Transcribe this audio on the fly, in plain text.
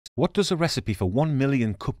What does a recipe for 1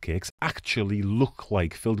 million cupcakes actually look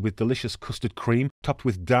like, filled with delicious custard cream, topped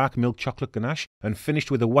with dark milk chocolate ganache, and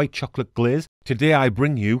finished with a white chocolate glaze? Today I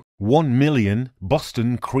bring you 1 million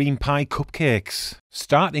Boston Cream Pie Cupcakes.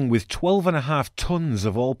 Starting with 12.5 tons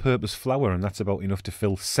of all-purpose flour, and that's about enough to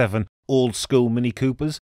fill 7 old-school Mini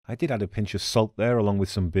Coopers. I did add a pinch of salt there, along with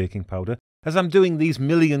some baking powder, as I'm doing these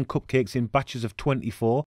million cupcakes in batches of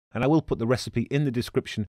 24, and I will put the recipe in the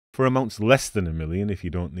description for amounts less than a million if you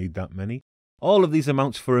don't need that many. All of these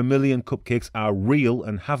amounts for a million cupcakes are real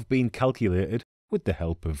and have been calculated with the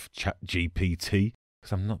help of ChatGPT,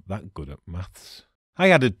 because I'm not that good at maths. I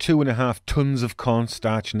added 2.5 tons of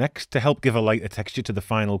cornstarch next to help give a lighter texture to the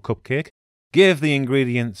final cupcake. Gave the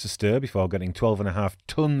ingredients a stir before getting 12.5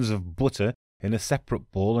 tons of butter in a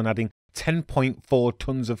separate bowl and adding 10.4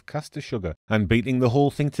 tons of caster sugar and beating the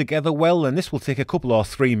whole thing together well, and this will take a couple or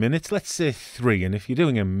 3 minutes, let's say 3, and if you're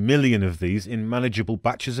doing a million of these in manageable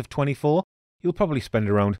batches of 24, you'll probably spend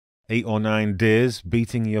around 8 or 9 days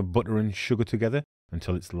beating your butter and sugar together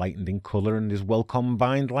until it's lightened in colour and is well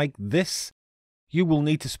combined like this. You will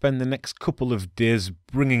need to spend the next couple of days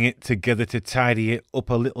bringing it together to tidy it up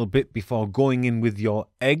a little bit before going in with your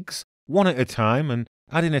eggs, one at a time, and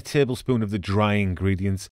adding a tablespoon of the dry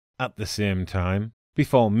ingredients at the same time,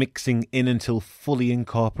 before mixing in until fully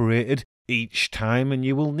incorporated each time, and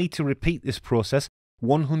you will need to repeat this process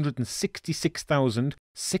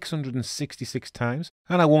 166,666 times,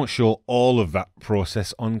 and I won't show all of that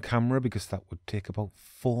process on camera because that would take about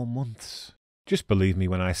 4 months. Just believe me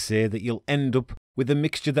when I say that you'll end up with a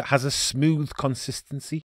mixture that has a smooth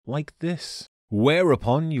consistency like this.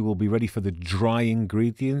 Whereupon you will be ready for the dry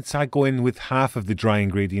ingredients. I go in with half of the dry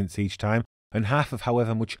ingredients each time and half of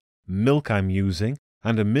however much milk I'm using,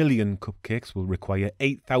 and a million cupcakes will require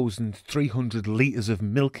 8,300 litres of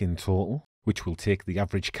milk in total, which will take the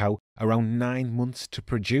average cow around 9 months to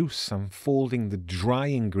produce. I'm folding the dry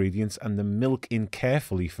ingredients and the milk in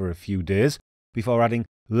carefully for a few days before adding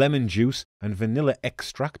lemon juice and vanilla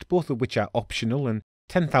extract, both of which are optional, and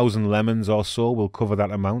 10,000 lemons or so will cover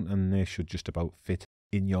that amount, and they should just about fit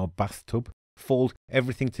in your bathtub. Fold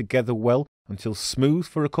everything together well until smooth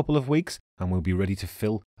for a couple of weeks, and we'll be ready to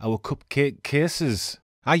fill our cupcake cases.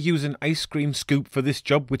 I use an ice cream scoop for this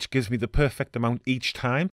job, which gives me the perfect amount each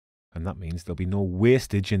time, and that means there'll be no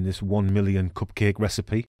wastage in this 1 million cupcake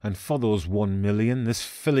recipe. And for those 1 million, this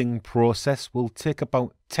filling process will take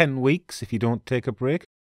about 10 weeks if you don't take a break.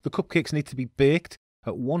 The cupcakes need to be baked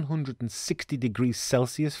at 160 degrees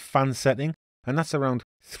Celsius fan setting, and that's around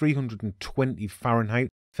 320 Fahrenheit,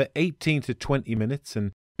 for 18 to 20 minutes,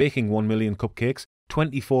 and baking 1 million cupcakes,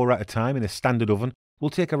 24 at a time in a standard oven, will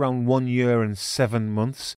take around 1 year and 7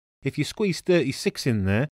 months. If you squeeze 36 in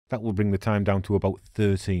there, that will bring the time down to about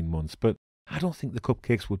 13 months, but I don't think the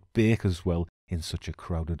cupcakes would bake as well in such a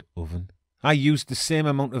crowded oven. I used the same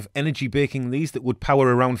amount of energy baking these that would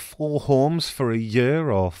power around 4 homes for a year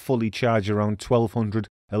or fully charge around 1,200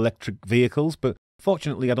 electric vehicles, but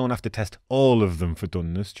fortunately I don't have to test all of them for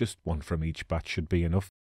doneness, just one from each batch should be enough.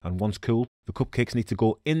 And once cool, the cupcakes need to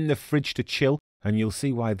go in the fridge to chill, and you'll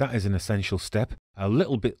see why that is an essential step. A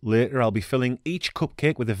little bit later I'll be filling each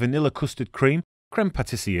cupcake with a vanilla custard cream, Creme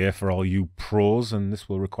Patissiere for all you pros, and this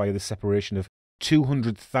will require the separation of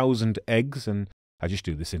 200,000 eggs, and I just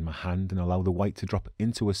do this in my hand and allow the white to drop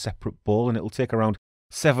into a separate bowl, and it'll take around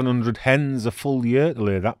 700 hens a full year to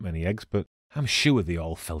lay that many eggs, but I'm sure they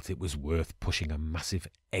all felt it was worth pushing a massive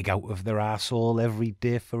egg out of their arsehole every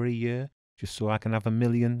day for a year, just so I can have 1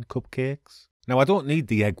 million cupcakes. Now, I don't need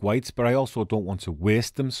the egg whites, but I also don't want to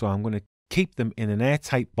waste them, so I'm going to keep them in an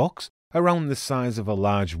airtight box around the size of a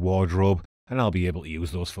large wardrobe, and I'll be able to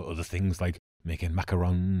use those for other things like making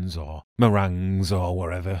macarons or meringues or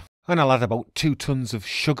whatever. And I'll add about 2 tons of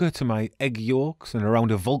sugar to my egg yolks and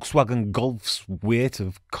around a Volkswagen Golf's weight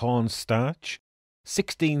of cornstarch,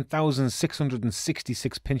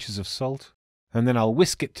 16,666 pinches of salt, and then I'll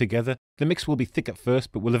whisk it together. The mix will be thick at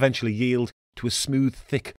first, but will eventually yield to a smooth,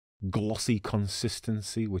 thick, glossy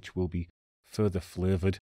consistency, which will be further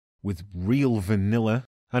flavoured with real vanilla.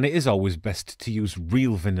 And it is always best to use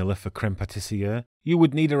real vanilla for creme patissiere. You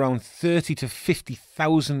would need around 30 to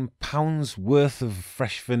 50,000 pounds worth of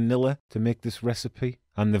fresh vanilla to make this recipe.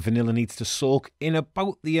 And the vanilla needs to soak in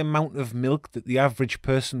about the amount of milk that the average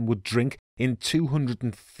person would drink in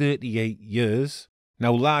 238 years.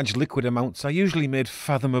 Now, large liquid amounts are usually made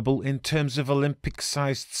fathomable in terms of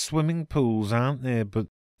Olympic-sized swimming pools, aren't they? But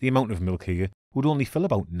the amount of milk here would only fill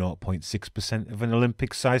about 0.6% of an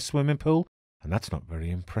Olympic-sized swimming pool. And that's not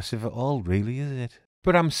very impressive at all, really, is it?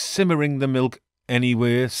 But I'm simmering the milk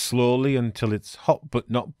anyway, slowly, until it's hot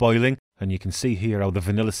but not boiling, And you can see here how the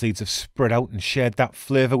vanilla seeds have spread out and shared that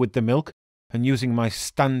flavour with the milk. And using my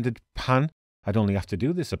standard pan, I'd only have to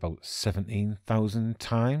do this about 17,000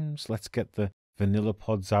 times. Let's get the vanilla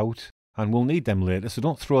pods out. And we'll need them later, so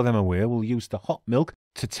don't throw them away. We'll use the hot milk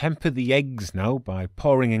to temper the eggs now by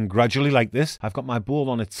pouring in gradually like this. I've got my bowl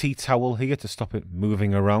on a tea towel here to stop it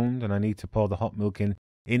moving around, and I need to pour the hot milk in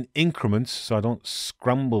increments so I don't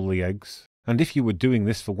scramble the eggs. And if you were doing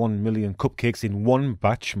this for 1 million cupcakes in one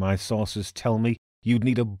batch, my sources tell me you'd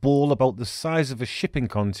need a bowl about the size of a shipping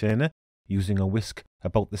container, using a whisk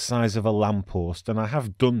about the size of a lamppost, and I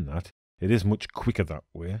have done that. It is much quicker that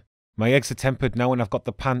way. My eggs are tempered now and I've got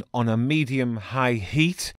the pan on a medium-high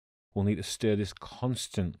heat. We'll need to stir this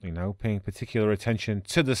constantly now, paying particular attention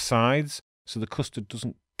to the sides so the custard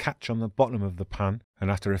doesn't catch on the bottom of the pan. And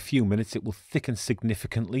after a few minutes it will thicken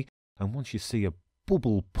significantly, and once you see a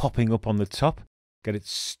bubble popping up on the top, get it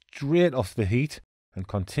straight off the heat and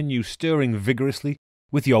continue stirring vigorously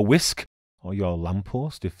with your whisk or your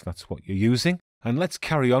lamppost if that's what you're using. And let's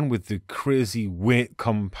carry on with the crazy weight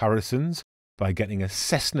comparisons by getting a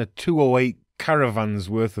Cessna 208 caravan's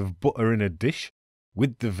worth of butter in a dish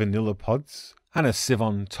with the vanilla pods and a sieve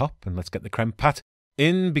on top. And let's get the creme pat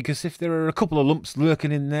in, because if there are a couple of lumps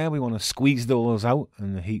lurking in there, we want to squeeze those out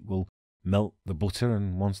and the heat will melt the butter.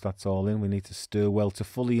 And once that's all in, we need to stir well to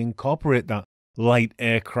fully incorporate that light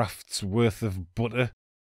aircraft's worth of butter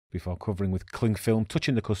before covering with cling film,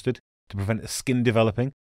 touching the custard to prevent a skin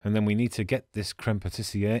developing. And then we need to get this creme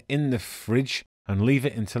patissiere in the fridge and leave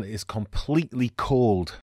it until it is completely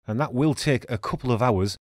cold. And that will take a couple of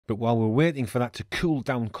hours, but while we're waiting for that to cool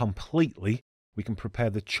down completely, we can prepare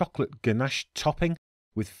the chocolate ganache topping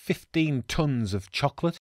with 15 tons of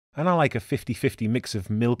chocolate. And I like a 50-50 mix of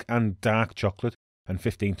milk and dark chocolate, and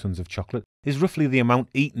 15 tons of chocolate is roughly the amount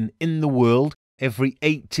eaten in the world every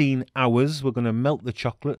 18 hours. We're going to melt the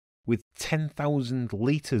chocolate with 10,000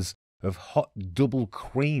 litres of hot double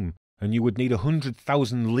cream, and you would need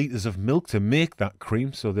 100,000 litres of milk to make that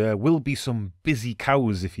cream, so there will be some busy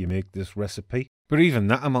cows if you make this recipe. But even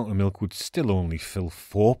that amount of milk would still only fill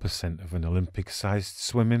 4% of an Olympic-sized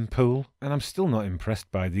swimming pool, and I'm still not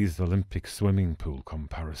impressed by these Olympic swimming pool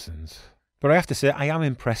comparisons. But I have to say, I am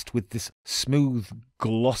impressed with this smooth,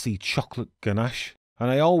 glossy chocolate ganache, and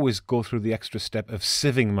I always go through the extra step of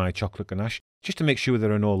sieving my chocolate ganache just to make sure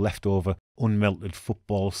there are no leftover unmelted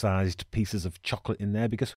football-sized pieces of chocolate in there,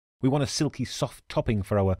 because we want a silky soft topping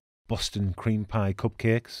for our Boston Cream Pie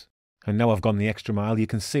Cupcakes. And now I've gone the extra mile. You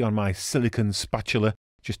can see on my silicone spatula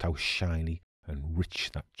just how shiny and rich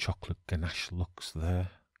that chocolate ganache looks there.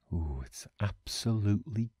 Ooh, it's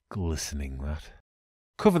absolutely glistening, that.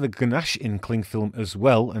 Cover the ganache in cling film as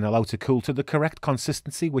well and allow to cool to the correct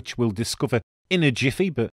consistency, which we'll discover in a jiffy.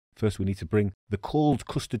 But first we need to bring the cold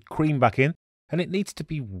custard cream back in, and it needs to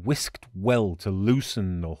be whisked well to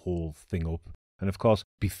loosen the whole thing up. And of course,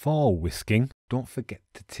 before whisking, don't forget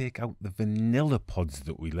to take out the vanilla pods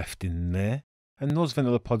that we left in there. And those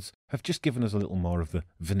vanilla pods have just given us a little more of the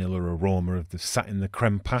vanilla aroma of the sat in the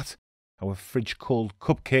creme pat. Our fridge cold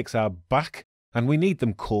cupcakes are back, and we need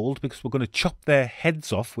them cold because we're going to chop their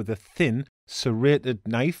heads off with a thin, serrated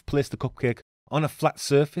knife. Place the cupcake on a flat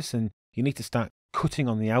surface, and you need to start cutting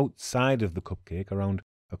on the outside of the cupcake around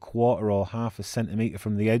 1/4 or 1/2 centimetre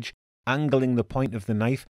from the edge, angling the point of the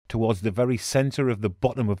knife towards the very centre of the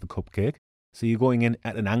bottom of the cupcake. So you're going in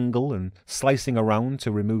at an angle and slicing around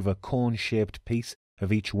to remove a cone-shaped piece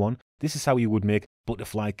of each one. This is how you would make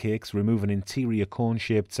butterfly cakes. Remove an interior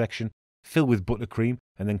cone-shaped section, fill with buttercream,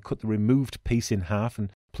 and then cut the removed piece in half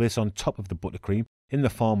and place on top of the buttercream in the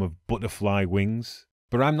form of butterfly wings.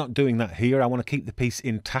 But I'm not doing that here. I want to keep the piece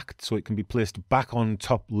intact so it can be placed back on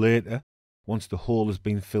top later once the hole has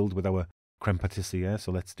been filled with our creme patissiere.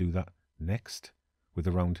 So let's do that next, with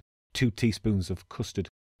around 2 teaspoons of custard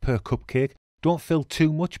per cupcake. Don't fill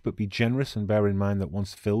too much, but be generous and bear in mind that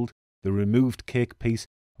once filled, the removed cake piece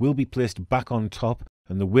will be placed back on top,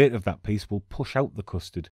 and the weight of that piece will push out the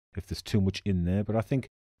custard if there's too much in there. But I think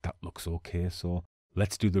that looks okay, so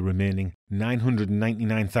let's do the remaining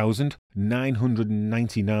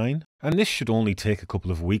 999,999. And this should only take a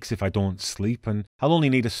couple of weeks if I don't sleep, and I'll only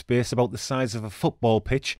need a space about the size of a football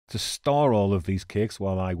pitch to store all of these cakes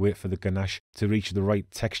while I wait for the ganache to reach the right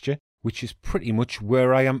texture, which is pretty much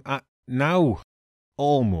where I am at now.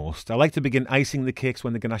 Almost. I like to begin icing the cakes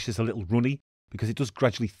when the ganache is a little runny, because it does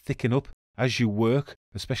gradually thicken up as you work,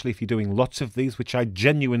 especially if you're doing lots of these, which I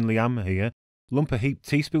genuinely am here. Lump a heaped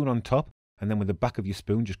teaspoon on top, and then with the back of your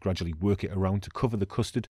spoon just gradually work it around to cover the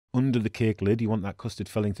custard under the cake lid. You want that custard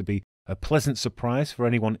filling to be a pleasant surprise for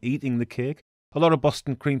anyone eating the cake, A lot of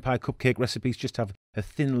Boston Cream Pie Cupcake recipes just have a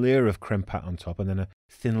thin layer of creme pat on top and then a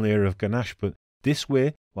thin layer of ganache, but this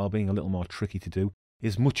way, while being a little more tricky to do,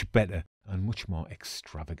 is much better and much more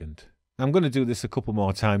extravagant. I'm going to do this a couple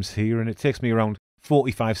more times here, and it takes me around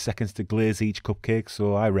 45 seconds to glaze each cupcake,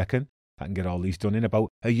 so I reckon I can get all these done in about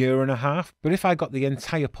a year and a half. But if I got the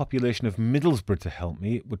entire population of Middlesbrough to help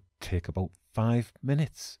me, it would take about 5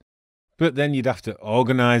 minutes. But then you'd have to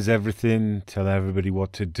organise everything, tell everybody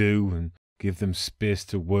what to do, and give them space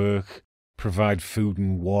to work, provide food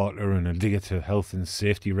and water, and adhere to health and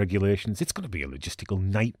safety regulations. It's going to be a logistical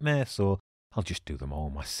nightmare, so I'll just do them all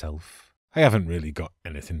myself. I haven't really got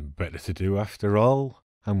anything better to do after all.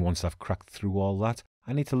 And once I've cracked through all that,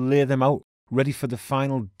 I need to lay them out, ready for the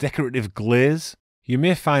final decorative glaze. You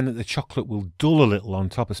may find that the chocolate will dull a little on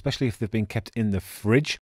top, especially if they've been kept in the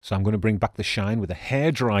fridge. So I'm going to bring back the shine with a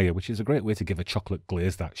hairdryer, which is a great way to give a chocolate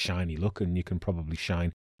glaze that shiny look, and you can probably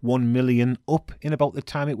shine 1 million up in about the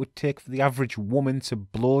time it would take for the average woman to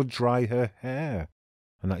blow dry her hair.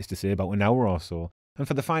 And that is to say about an hour or so. And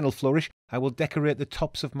for the final flourish, I will decorate the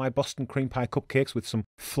tops of my Boston Cream Pie Cupcakes with some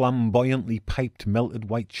flamboyantly piped melted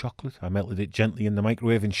white chocolate. I melted it gently in the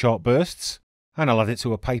microwave in short bursts. And I'll add it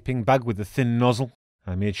to a piping bag with a thin nozzle.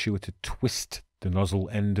 I made sure to twist the nozzle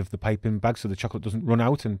end of the piping bag so the chocolate doesn't run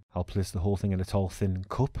out, and I'll place the whole thing in a tall thin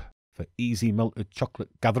cup for easy melted chocolate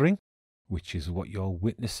gathering, which is what you're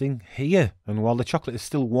witnessing here. And while the chocolate is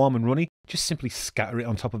still warm and runny, just simply scatter it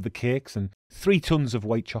on top of the cakes, and 3 tons of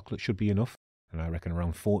white chocolate should be enough. And I reckon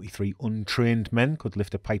around 43 untrained men could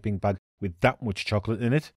lift a piping bag with that much chocolate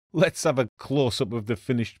in it. Let's have a close-up of the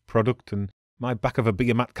finished product, and my back of a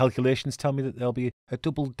bigger mat calculations tell me that there'll be a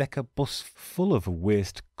double-decker bus full of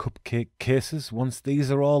waste cupcake cases. Once these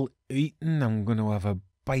are all eaten, I'm going to have a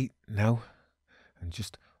bite now. And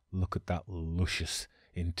just look at that luscious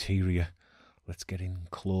interior. Let's get in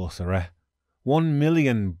closer, eh? 1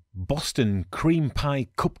 million Boston Cream Pie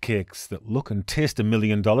Cupcakes that look and taste $1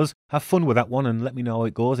 million. Have fun with that one and let me know how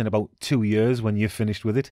it goes in about 2 years when you're finished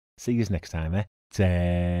with it. See you next time, eh?